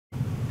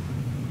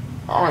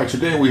Alright,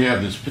 today we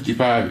have this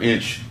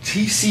 55-inch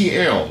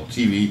TCL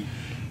TV.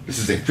 This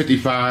is a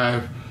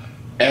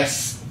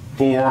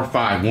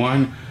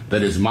 55S451.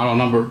 That is model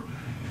number.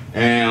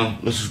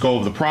 And let's just go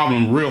over the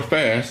problem real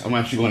fast. I'm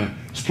actually going to,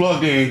 it's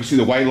plugged in. You can see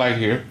the white light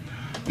here.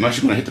 I'm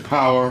actually going to hit the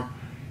power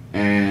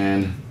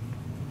and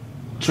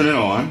turn it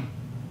on.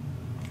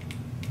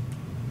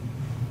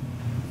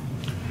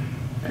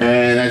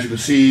 And as you can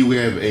see, we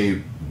have a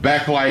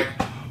backlight,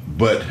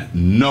 but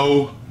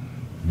no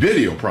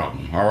video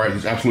problem. All right,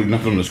 there's absolutely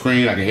nothing on the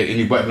screen. I can hit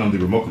any button on the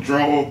remote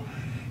control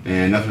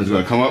and nothing is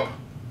going to come up.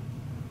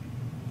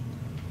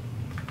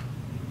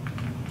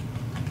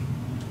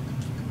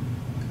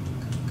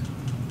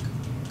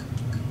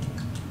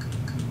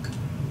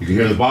 You can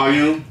hear the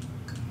volume,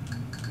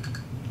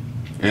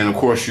 and of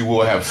course you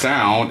will have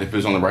sound if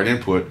it's on the right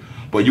input,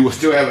 but you will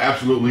still have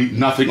absolutely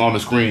nothing on the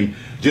screen,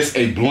 just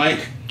a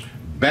blank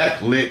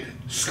backlit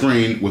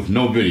screen with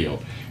no video.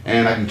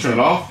 And I can turn it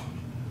off.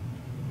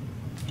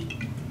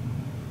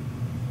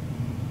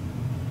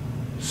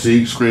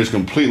 See, screen is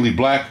completely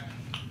black.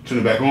 Turn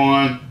it back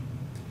on.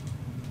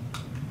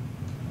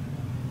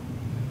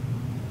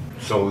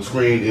 So the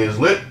screen is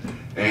lit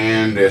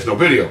and there's no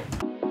video.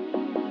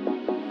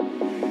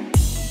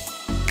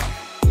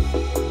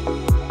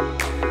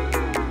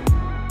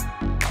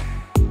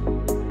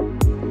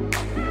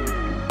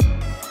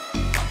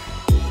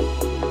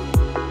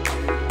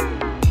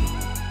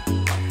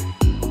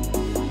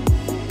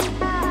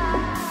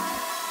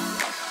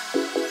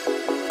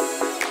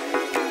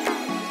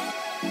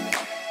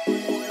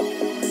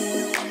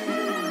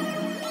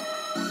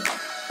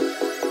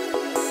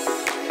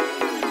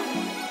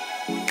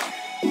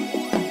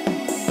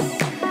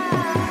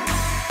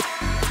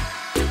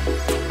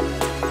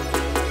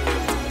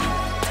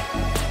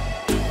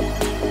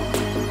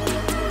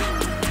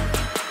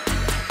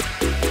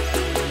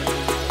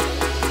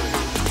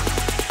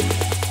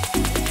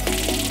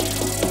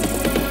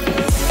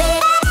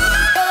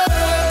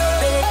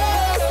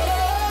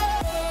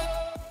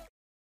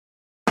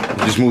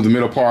 Just move the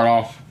middle part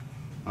off.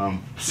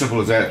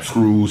 Simple as that.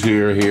 Screws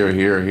here, here,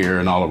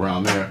 and all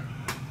around there.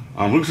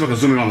 Looks like I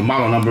can zoom in on the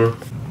model number.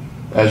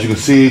 As you can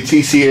see,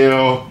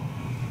 TCL,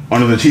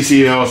 under the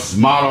TCL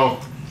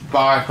model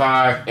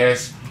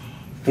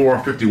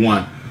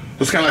 55S451.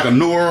 It's kind of like a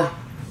newer,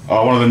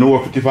 one of the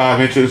newer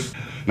 55 inches.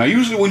 Now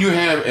usually when you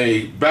have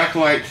a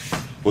backlight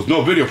with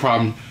no video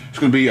problem, it's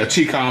going to be a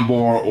T-con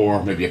board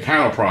or maybe a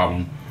panel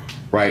problem,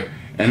 right?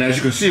 And as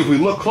you can see, if we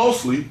look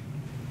closely,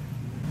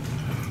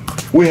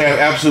 we have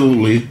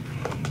absolutely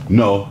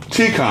no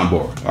T-con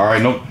board. All right,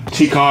 no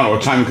T-con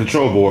or timing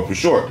control board for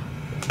short.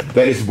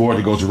 That is the board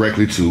that goes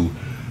directly to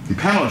the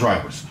panel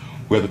drivers.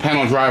 We have the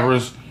panel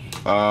drivers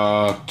to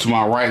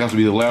my right, that's to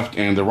be the left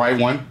and the right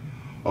one,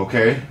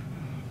 okay?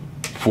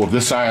 For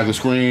this side of the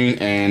screen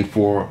and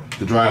for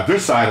the drive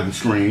this side of the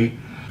screen.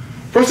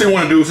 First thing we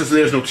want to do, since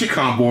there's no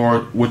T-con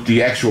board with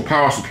the actual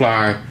power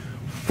supply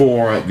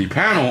for the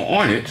panel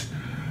on it,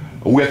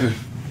 we have to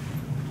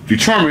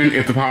determine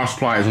if the power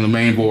supply is on the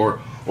main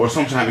board or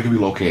sometimes it can be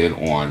located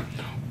on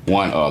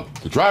one of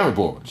the driver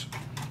boards.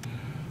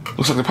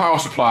 Looks like the power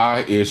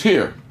supply is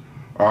here.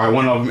 All right,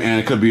 one of them, and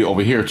it could be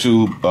over here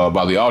too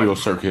by the audio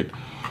circuit.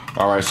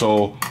 All right,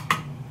 so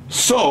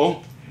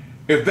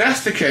if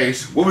that's the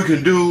case, what we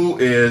can do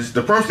is,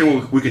 the first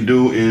thing we can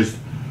do is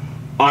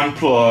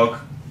unplug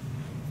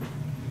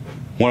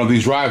one of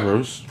these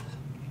drivers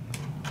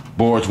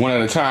boards one at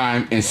a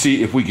time and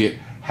see if we get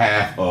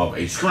half of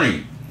a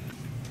screen.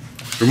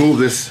 Remove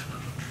this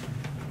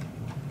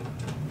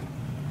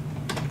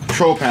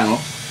control panel,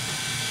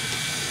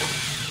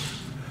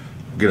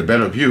 get a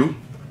better view.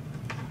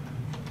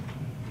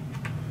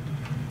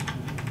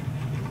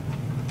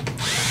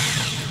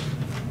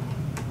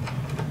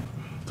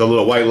 The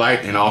little white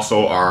light and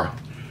also our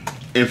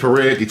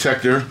infrared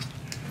detector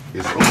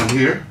is on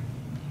here,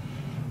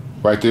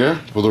 right there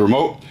for the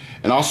remote.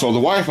 And also the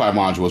Wi-Fi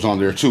module is on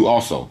there too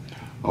also.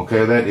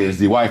 Okay, that is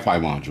the Wi-Fi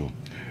module.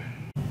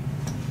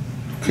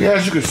 Okay,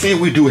 as you can see,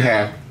 we do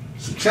have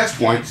some test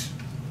points.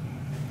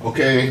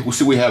 Okay, we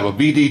see we have a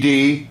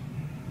VDD,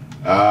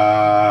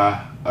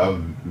 a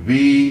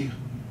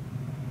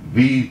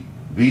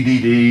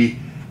VDD,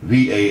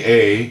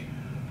 VAA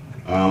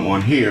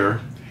on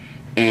here.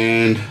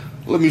 And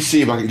let me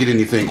see if I can get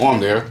anything on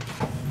there.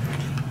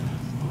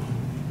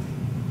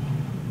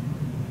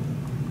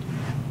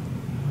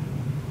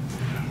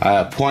 I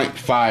have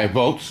 0.5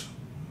 volts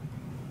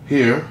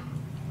here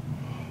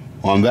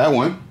on that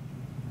one.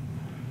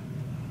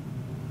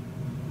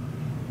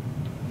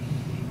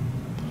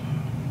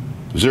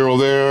 0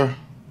 there,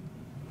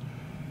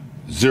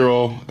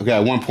 0. I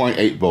got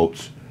 1.8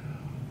 volts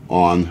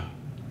on.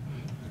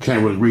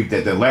 Can't really read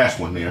that last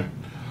one there.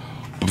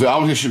 But there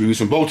obviously should be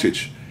some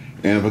voltage.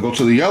 And if I go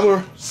to the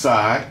other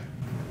side,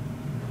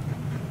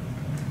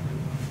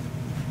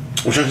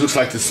 which looks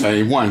like the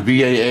same one,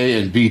 VAA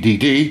and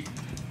VDD.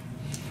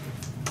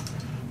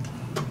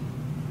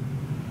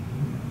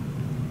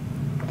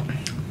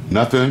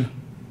 Nothing.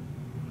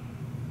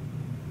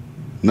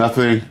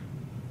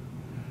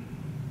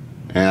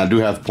 And I do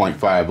have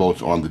 0.5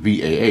 volts on the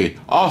VAA.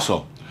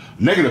 Also,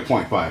 negative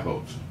 0.5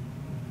 volts.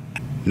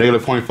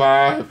 Negative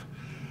 0.5.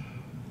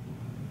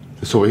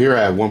 This over here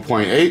I have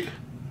 1.8.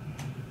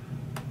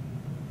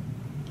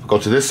 Go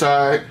to this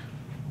side.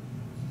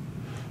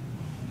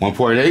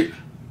 1.8.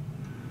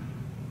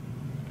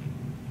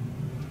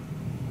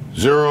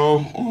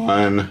 0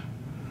 on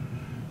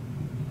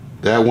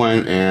that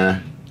one,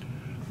 and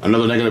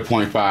another negative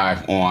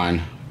 0.5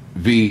 on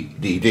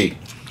VDD.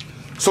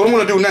 So what I'm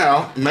going to do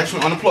now, I'm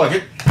actually going to unplug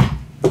it,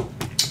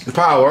 the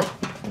power,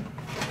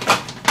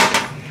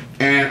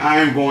 and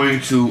I'm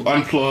going to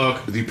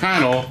unplug the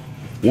panel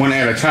one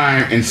at a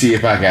time and see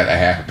if I got a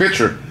half a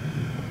picture.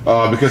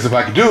 Because if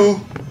I can do,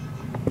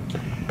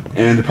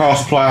 and the power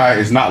supply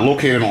is not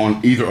located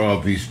on either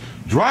of these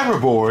driver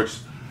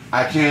boards,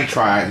 I can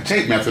try the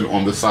tape method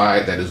on the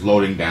side that is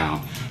loading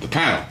down the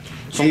panel.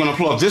 So I'm going to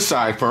plug this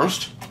side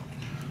first,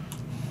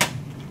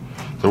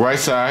 the right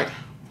side.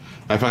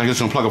 In fact, I'm just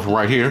going to plug it from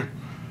right here.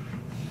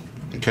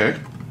 Okay.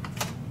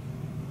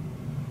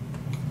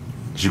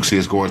 As you can see,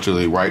 it's going to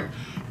the right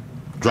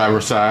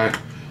driver side.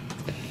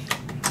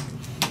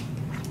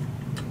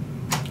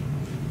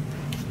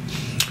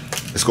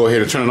 Let's go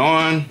ahead and turn it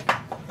on.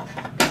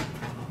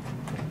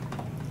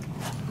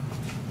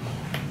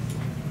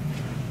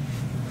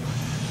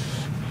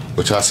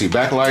 Which I see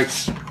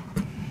backlights.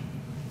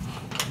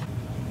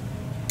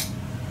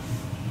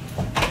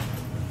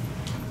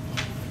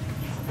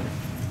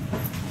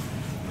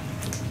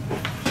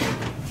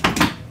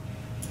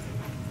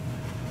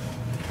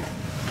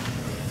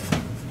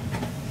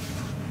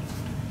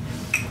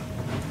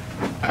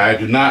 I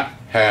do not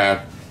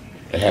have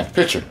a half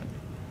picture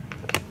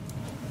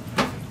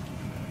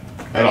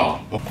at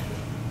all.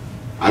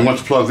 I'm going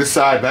to plug this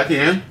side back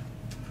in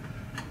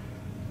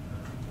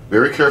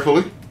very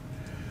carefully.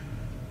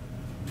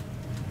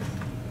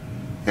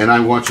 And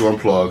I'm going to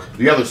unplug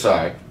the other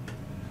side.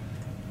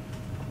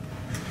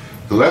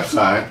 The left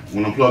side,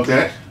 I'm going to unplug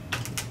that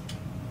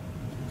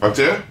right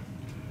there.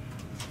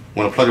 I'm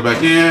going to plug it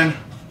back in.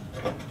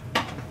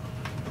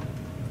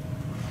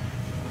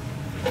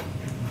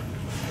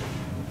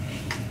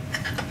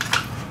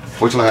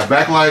 Wait till I have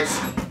backlights.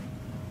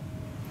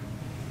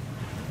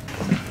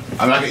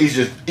 I mean, I can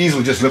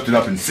easily just lift it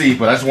up and see,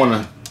 but I just want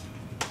to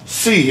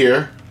see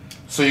here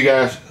so you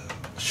guys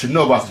should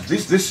know about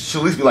this. This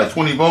should at least be like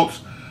 20 volts.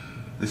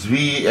 This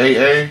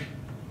VAA.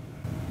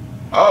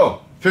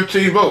 Oh,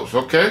 15 volts,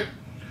 okay.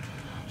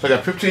 So I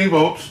got 15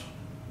 volts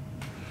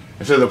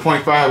instead of the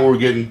 0.5 we were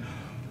getting,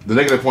 the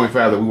negative 0.5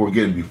 that we were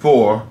getting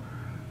before.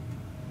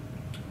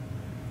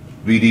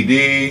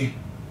 VDD,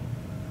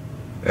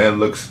 that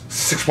looks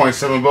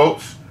 6.7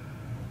 volts.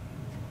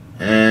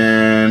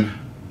 And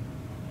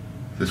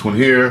this one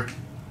here,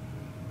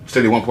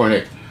 steady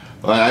 1.8.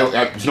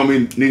 There's no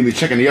need to be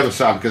checking the other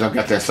side because I've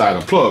got that side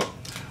unplugged.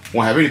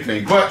 Won't have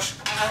anything, but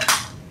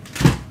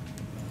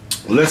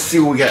let's see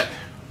what we got.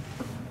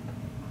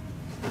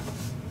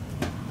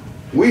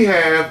 We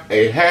have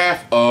a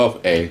half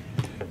of a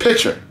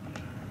picture.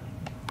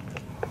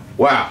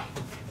 Wow.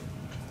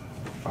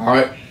 All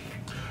right.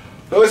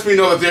 That lets me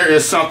know that there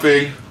is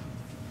something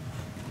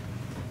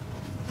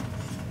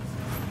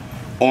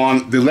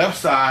on the left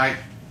side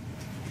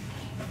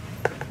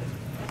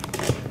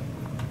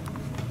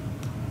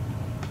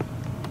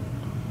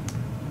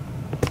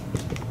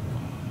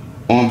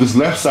on this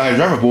left side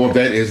driver board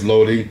that is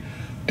loading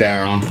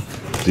down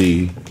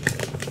the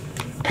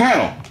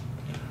panel.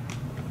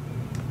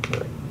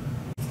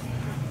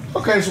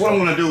 Okay, so what I'm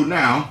going to do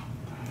now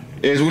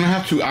is we're going to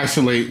have to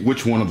isolate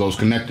which one of those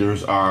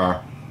connectors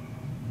are,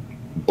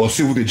 or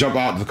see if we can jump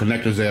out the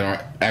connectors that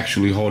are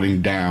actually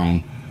loading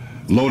down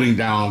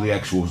the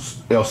actual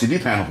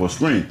LCD panel for a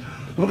screen.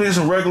 We're going to get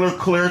some regular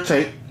clear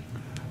tape,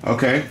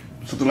 okay,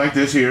 something like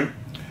this here.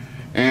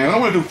 And what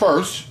I'm going to do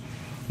first,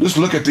 let's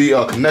look at the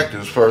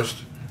connectors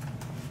first.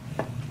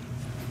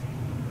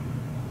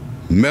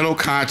 Metal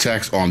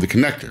contacts on the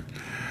connector.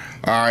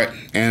 All right,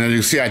 and as you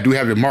can see, I do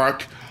have it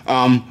marked.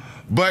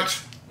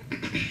 But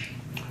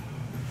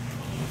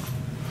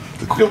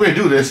the quick way to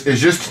do this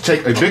is just to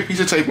take a big piece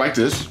of tape like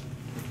this.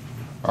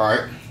 All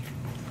right.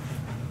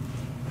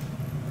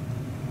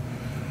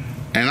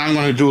 And I'm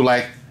going to do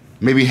like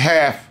maybe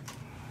half.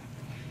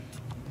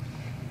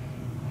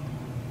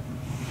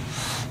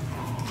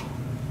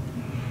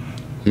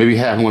 Maybe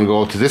half. I'm going to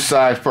go to this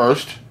side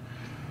first.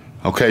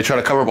 Okay, try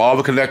to cover up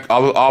all the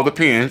all the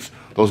pins,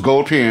 those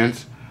gold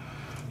pins.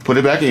 Put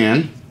it back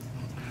in.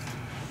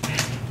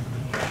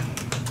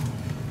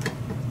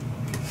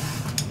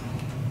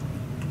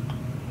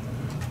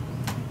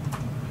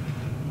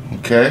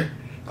 Okay,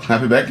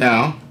 clamp it back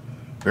down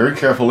very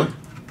carefully.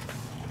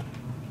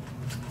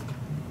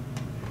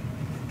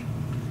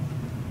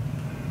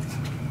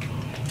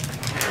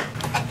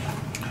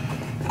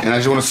 And I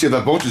just want to see if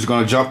that voltage is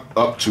going to jump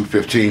up to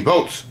 15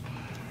 volts.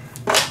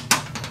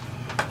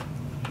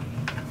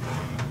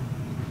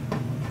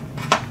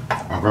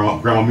 I'll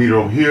grab my meter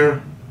over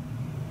here,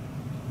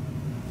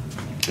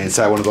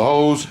 inside one of the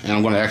holes, and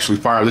I'm going to actually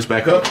fire this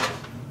back up.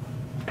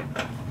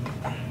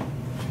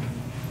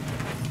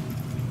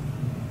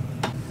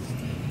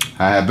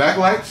 I have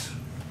backlights.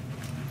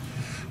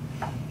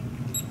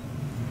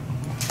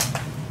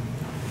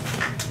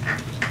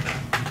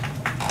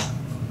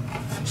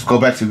 Let's go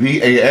back to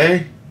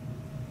VAA.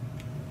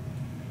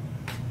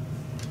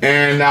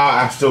 And now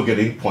I'm still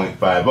getting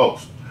 0.5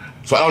 volts.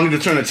 So I don't need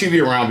to turn the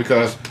TV around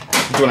because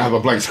it's going to have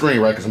a blank screen,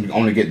 right? Because I'm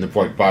only getting the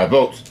 0.5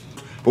 volts.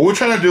 But what we're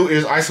trying to do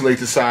is isolate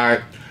the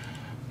side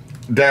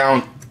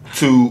down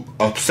to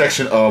a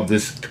section of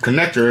this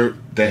connector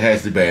that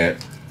has the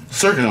bad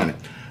circuit on it.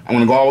 I'm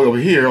going to go all the way over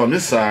here on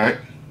this side.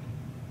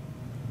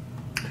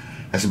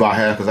 That's about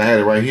half because I had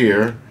it right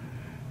here.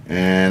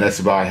 And that's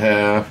about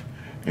half.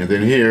 And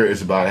then here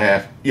is about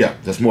half. Yeah,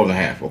 that's more than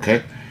half,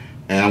 okay?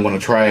 And I'm going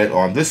to try it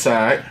on this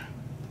side.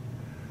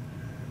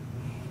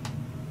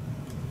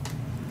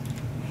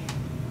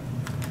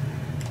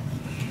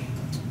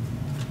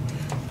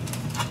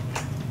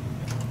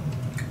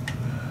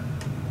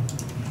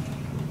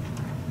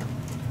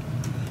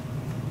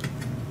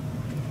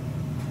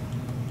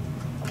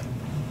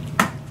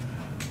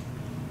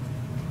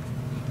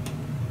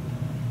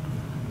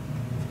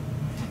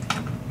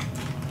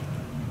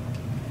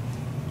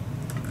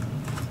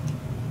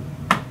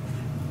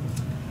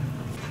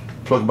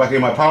 Plug back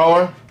in my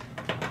power.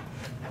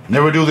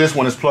 Never do this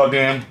when it's plugged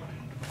in,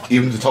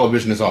 even if the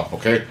television is off,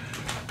 okay?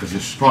 Because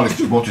it's probably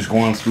two volts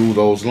going through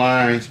those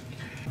lines.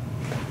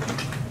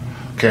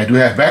 Okay, I do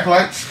have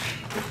backlights.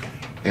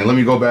 And let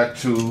me go back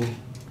to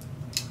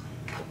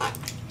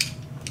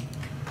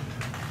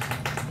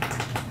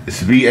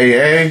this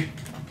VAA.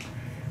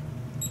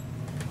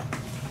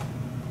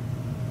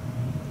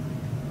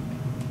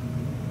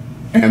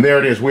 And there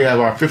it is. We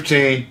have our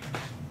 15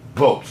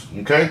 volts,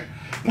 okay?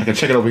 I can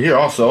check it over here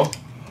also.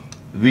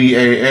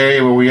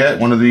 VAA, where we at?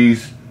 One of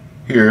these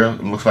here.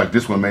 It looks like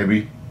this one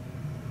maybe.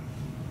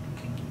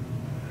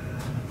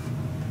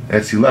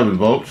 That's 11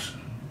 volts.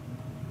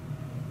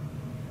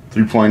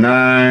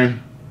 3.9.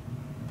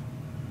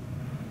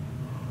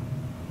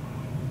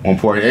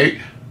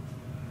 1.8.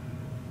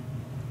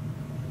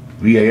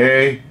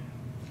 VAA,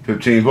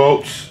 15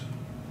 volts.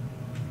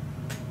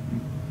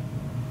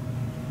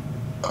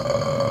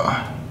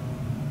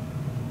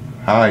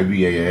 High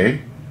VAA.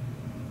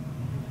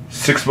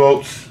 6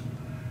 volts,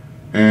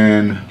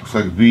 and looks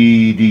like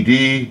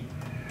VDD,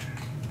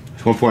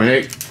 it's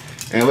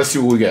 1.8, and let's see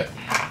what we get.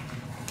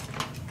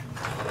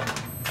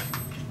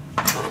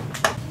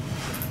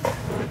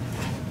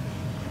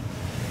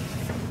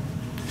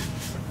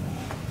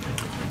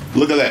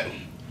 Look at that.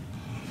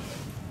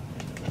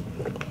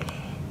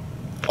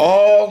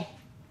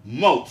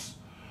 Almost.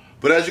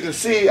 But as you can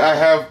see, I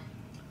have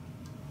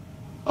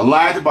a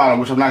line at the bottom,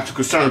 which I'm not too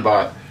concerned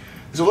about.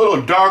 It's a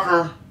little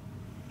darker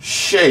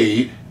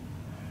shade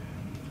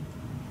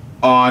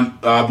on,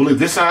 I believe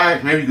this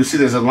side. Maybe you can see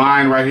there's a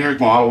line right here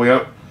going all the way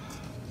up.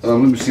 Let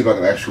me see if I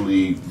can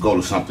actually go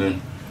to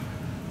something.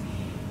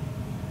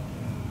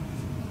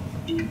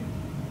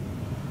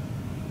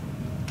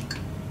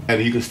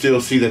 And you can still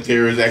see that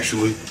there is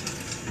actually,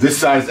 this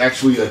side is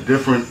actually a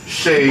different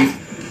shade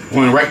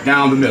going right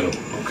down the middle,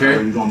 okay?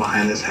 Are you going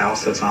behind this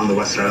house that's on the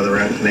west side of the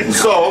road?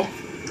 So,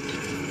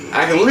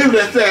 I can leave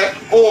it at that,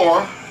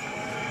 or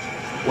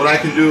what I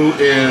can do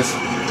is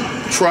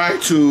try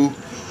to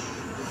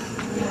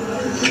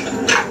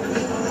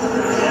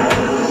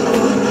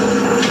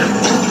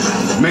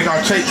make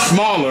our tape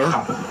smaller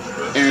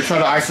and try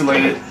to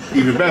isolate it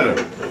even better,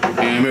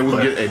 and maybe we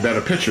can get a better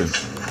picture.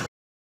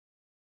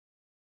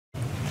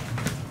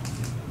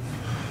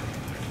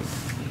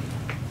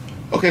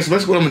 Okay, so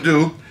basically what I'm going to do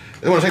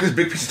is I'm going to take this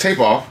big piece of tape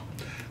off,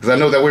 because I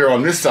know that we're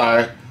on this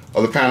side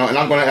of the panel, and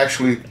I'm going to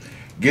actually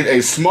get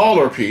a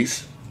smaller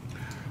piece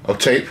of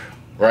tape,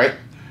 right?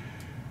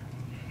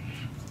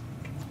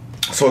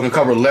 So it can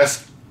cover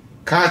less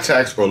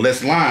contacts or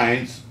less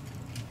lines.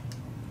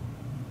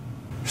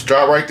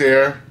 Start right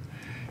there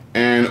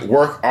and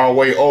work our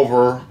way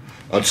over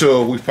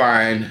until we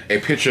find a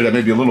picture that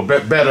may be a little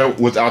bit better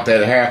without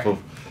that half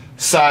of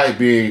side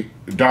being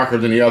darker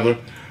than the other.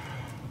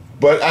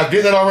 But I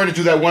did that already.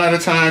 Do that one at a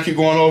time. Keep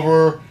going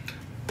over.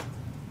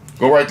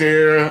 Go right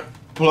there.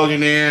 Plug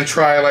it in.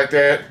 Try it like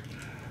that.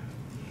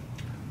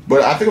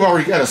 But I think I've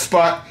already got a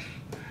spot.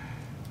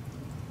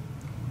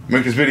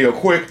 Make this video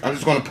quick. I'm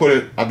just going to put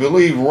it, I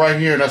believe, right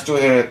here. And I still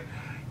had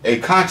a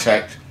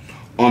contact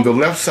on the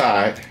left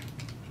side.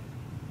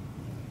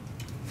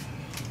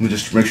 Let me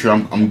just make sure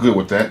I'm good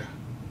with that.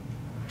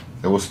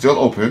 That was still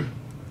open.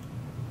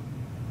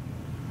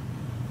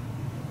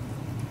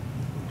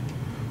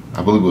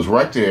 I believe it was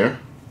right there.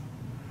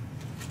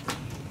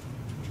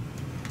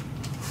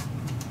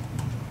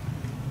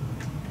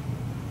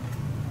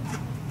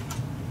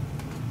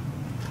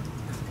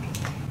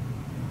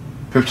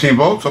 $15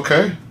 volts,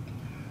 okay.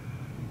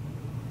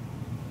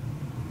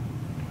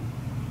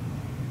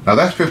 Now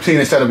that's 15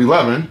 instead of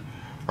 11.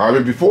 All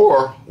right,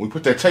 before we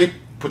put that tape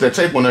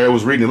on there, it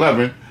was reading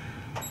 11.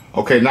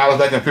 Okay, now it's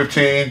back at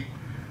 15.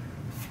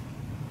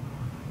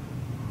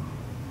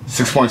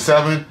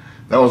 6.7.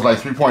 That was like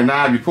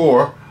 3.9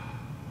 before.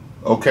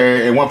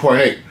 Okay, and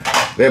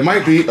 1.8. That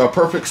might be a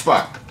perfect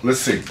spot. Let's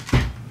see.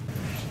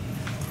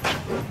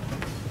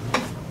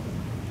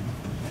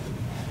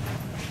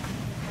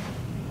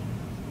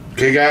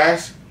 Okay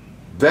guys,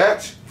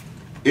 that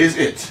is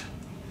it.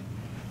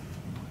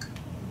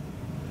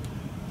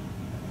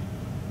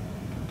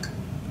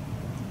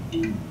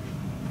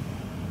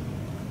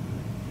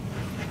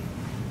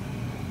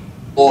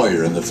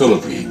 Lawyer in the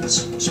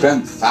Philippines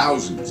spent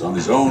thousands on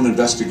his own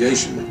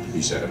investigation,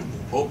 he said,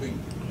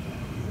 hoping.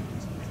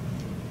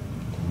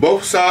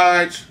 Both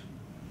sides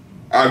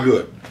are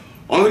good.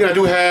 Only thing I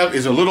do have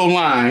is a little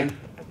line,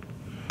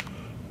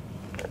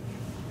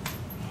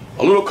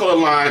 a little colored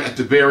line at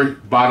the very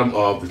bottom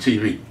of the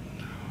TV.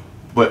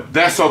 But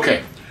that's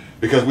okay,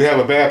 because we have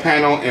a bad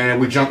panel and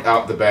we jumped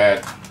out the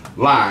bad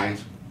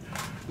lines,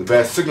 the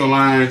bad signal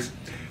lines,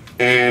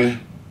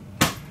 and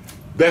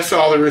that's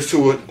all there is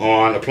to it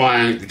on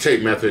applying the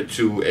tape method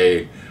to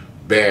a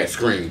bad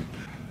screen.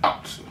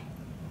 Out.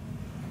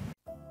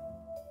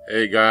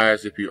 Hey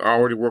guys, if you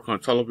already work on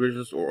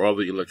televisions or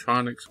other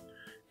electronics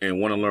and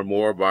want to learn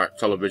more about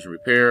television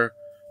repair,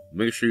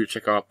 make sure you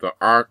check out The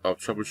Art of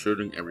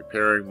Troubleshooting and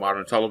Repairing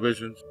Modern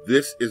Televisions.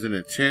 This is an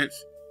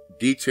intense,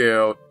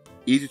 detailed,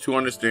 easy to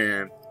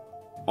understand,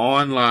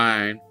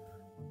 online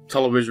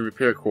television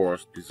repair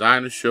course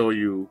designed to show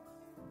you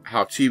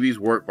how TVs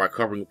work by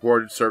covering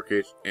important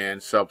circuits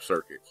and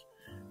sub-circuits.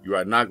 You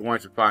are not going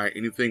to find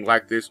anything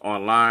like this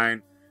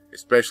online,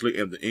 especially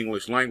in the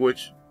English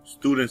language.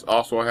 Students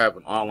also have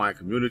an online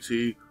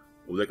community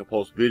where they can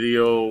post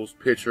videos,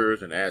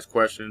 pictures, and ask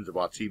questions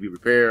about TV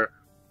repair.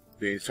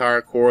 The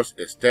entire course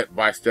is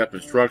step-by-step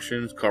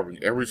instructions covering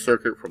every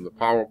circuit from the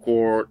power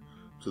cord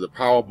to the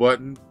power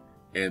button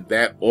in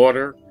that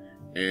order.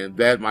 And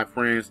that, my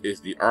friends,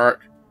 is the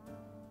art.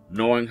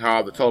 Knowing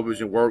how the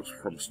television works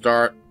from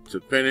start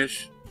to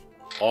finish.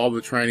 All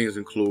the trainings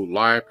include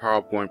live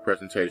PowerPoint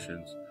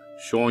presentations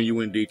showing you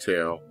in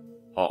detail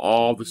how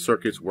all the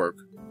circuits work,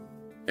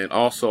 and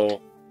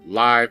also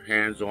live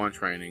hands-on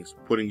trainings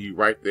putting you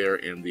right there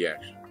in the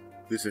action.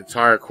 This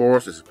entire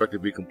course is expected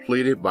to be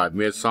completed by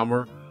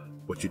midsummer,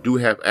 but you do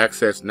have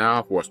access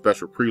now for a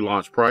special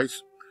pre-launch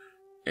price,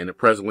 and it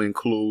presently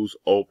includes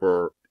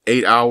over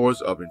 8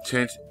 hours of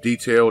intense,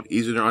 detailed,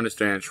 easy to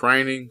understand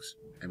trainings.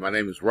 And my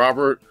name is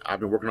Robert. I've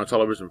been working on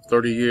television for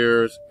 30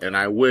 years, and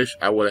I wish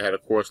I would have had a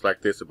course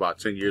like this about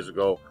 10 years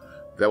ago.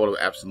 That would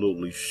have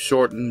absolutely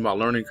shortened my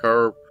learning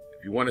curve.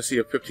 If you want to see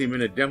a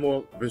 15-minute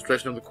demo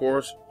demonstration of the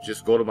course,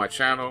 just go to my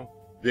channel,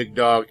 Big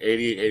Dog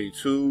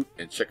 8882,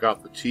 and check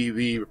out the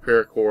TV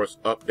repair course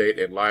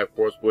update and live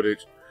course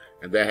footage.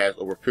 And that has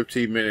over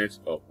 15 minutes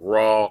of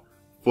raw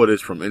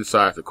footage from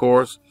inside the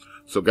course.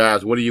 So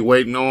guys, what are you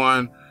waiting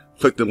on?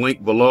 Click the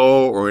link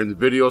below or in the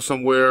video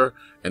somewhere,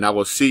 and I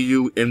will see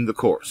you in the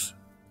course.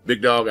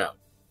 Big Dog out.